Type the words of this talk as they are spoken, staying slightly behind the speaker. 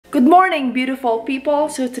Good morning, beautiful people!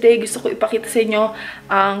 So today gusto ko ipakita sa inyo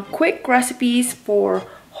ang quick recipes for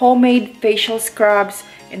homemade facial scrubs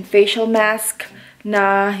and facial mask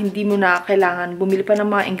na hindi mo na kailangan bumili pa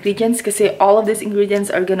ng mga ingredients kasi all of these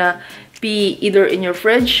ingredients are gonna be either in your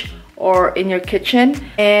fridge or in your kitchen.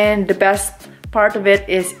 And the best part of it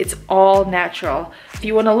is it's all natural. If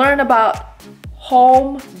you want to learn about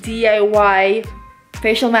home DIY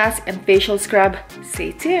facial mask and facial scrub,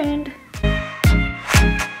 stay tuned!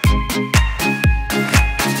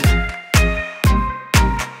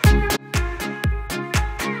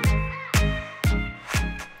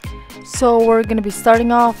 So we're gonna be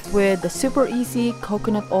starting off with the super easy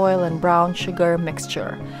coconut oil and brown sugar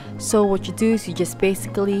mixture. So what you do is you just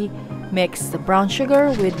basically mix the brown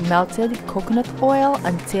sugar with melted coconut oil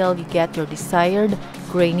until you get your desired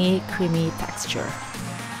grainy, creamy texture.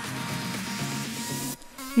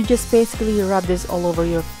 You just basically rub this all over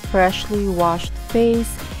your freshly washed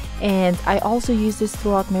face, and I also use this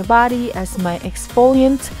throughout my body as my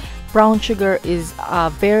exfoliant. Brown sugar is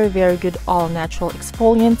a very good all-natural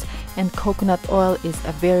exfoliant, and coconut oil is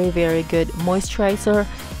a very good moisturizer,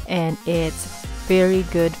 and it's very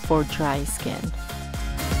good for dry skin.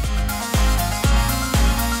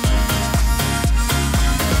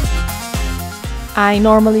 I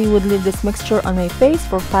normally would leave this mixture on my face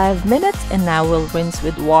for 5 minutes, and now we'll rinse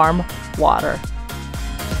with warm water.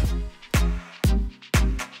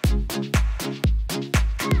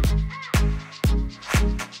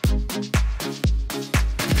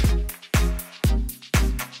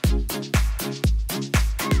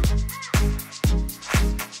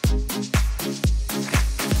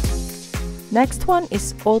 Next one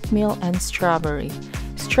is oatmeal and strawberry.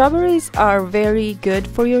 Strawberries are very good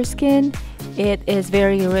for your skin. It is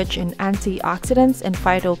very rich in antioxidants and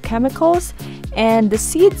phytochemicals, and the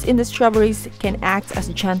seeds in the strawberries can act as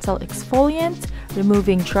a gentle exfoliant,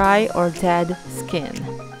 removing dry or dead skin.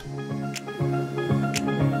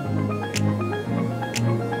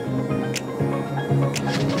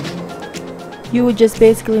 You would just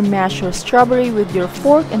basically mash your strawberry with your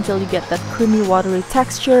fork until you get that creamy watery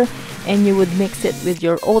texture, and you would mix it with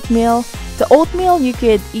your oatmeal. The oatmeal, you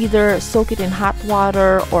could either soak it in hot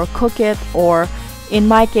water or cook it, or in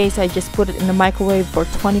my case I just put it in the microwave for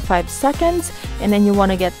 25 seconds, and then you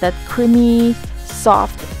want to get that creamy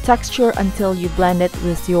soft texture until you blend it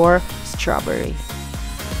with your strawberry.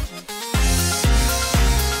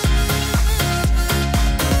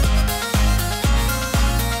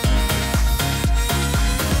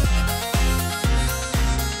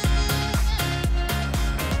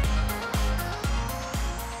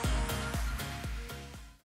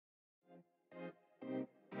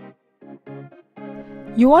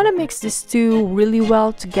 You want to mix these two really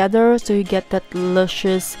well together so you get that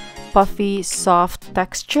luscious, puffy, soft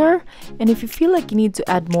texture. And if you feel like you need to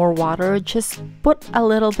add more water, just put a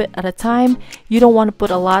little bit at a time. You don't want to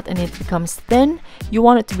put a lot and it becomes thin. You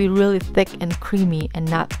want it to be really thick and creamy and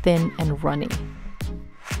not thin and runny.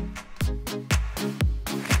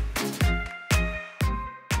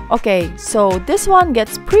 Okay, so this one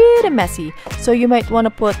gets pretty messy, so you might want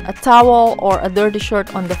to put a towel or a dirty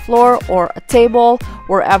shirt on the floor or a table,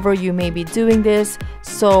 wherever you may be doing this,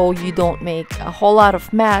 so you don't make a whole lot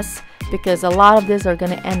of mess, because a lot of this are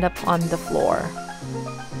going to end up on the floor.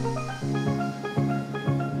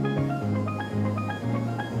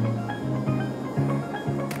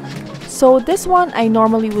 So this one, I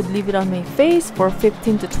normally would leave it on my face for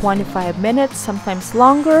 15 to 25 minutes, sometimes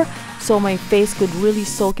longer, so my face could really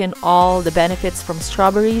soak in all the benefits from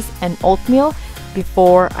strawberries and oatmeal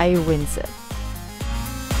before I rinse it.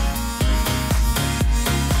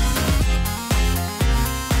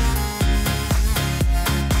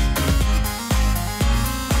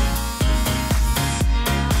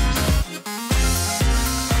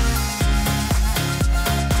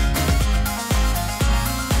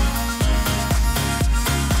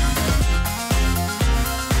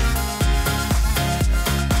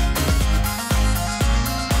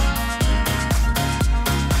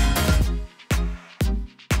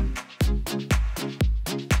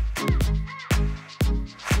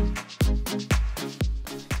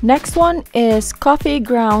 Next one is coffee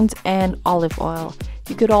ground and olive oil.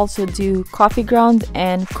 You could also do coffee ground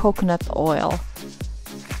and coconut oil.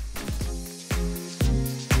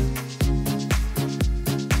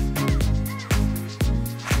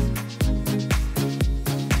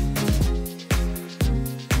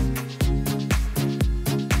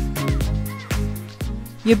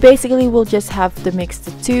 You basically will just have to mix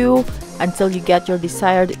the two until you get your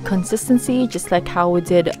desired consistency, just like how we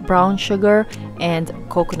did brown sugar and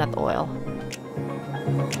coconut oil.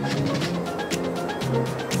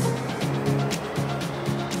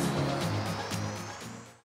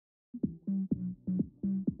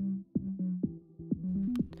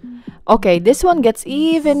 Okay, this one gets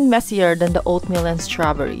even messier than the oatmeal and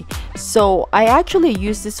strawberry. So I actually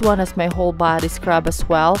use this one as my whole body scrub as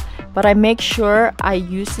well, but I make sure I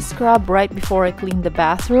use the scrub right before I clean the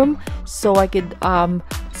bathroom so I could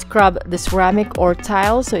scrub the ceramic or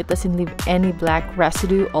tile so it doesn't leave any black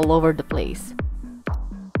residue all over the place.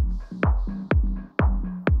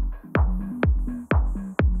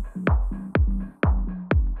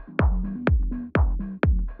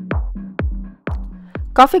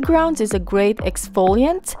 Coffee grounds is a great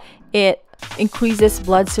exfoliant. It increases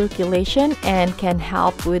blood circulation and can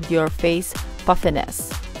help with your face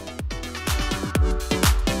puffiness.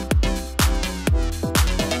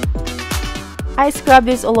 I scrub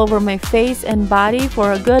this all over my face and body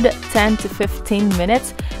for a good 10 to 15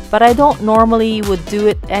 minutes, but I don't normally would do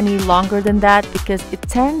it any longer than that because it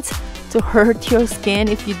tends to hurt your skin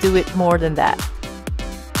if you do it more than that.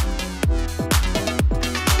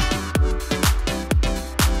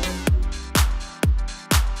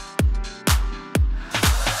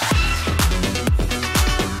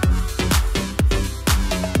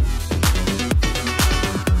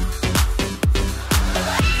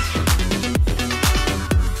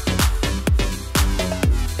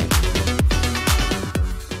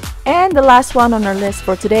 And the last one on our list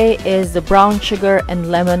for today is the brown sugar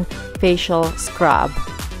and lemon facial scrub.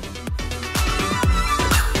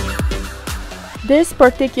 This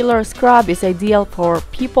particular scrub is ideal for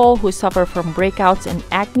people who suffer from breakouts and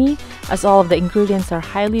acne, as all of the ingredients are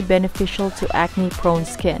highly beneficial to acne-prone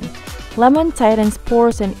skin. Lemon tightens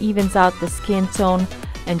pores and evens out the skin tone,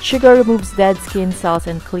 and sugar removes dead skin cells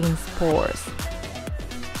and cleans pores.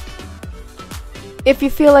 If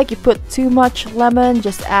you feel like you put too much lemon,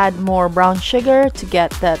 just add more brown sugar to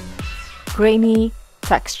get that grainy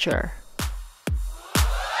texture.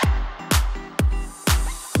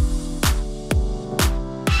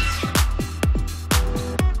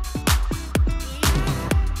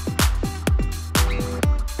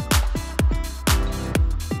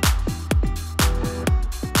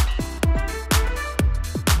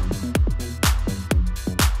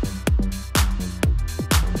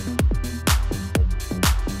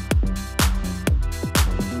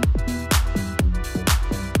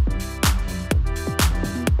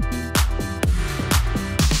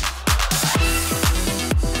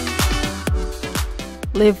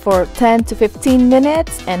 Leave for 10 to 15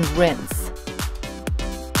 minutes and rinse.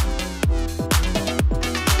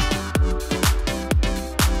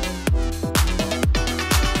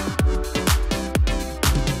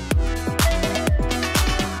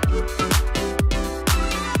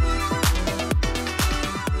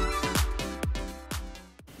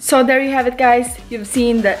 So there you have it, guys. You've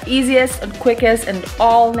seen the easiest and quickest and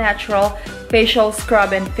all natural facial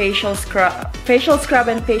scrub and facial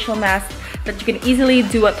mask that you can easily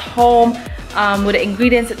do at home with the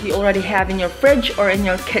ingredients that you already have in your fridge or in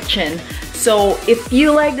your kitchen. So if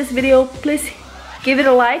you like this video, please give it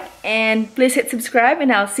a like and please hit subscribe,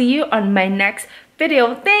 and I'll see you on my next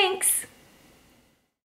video. Thanks!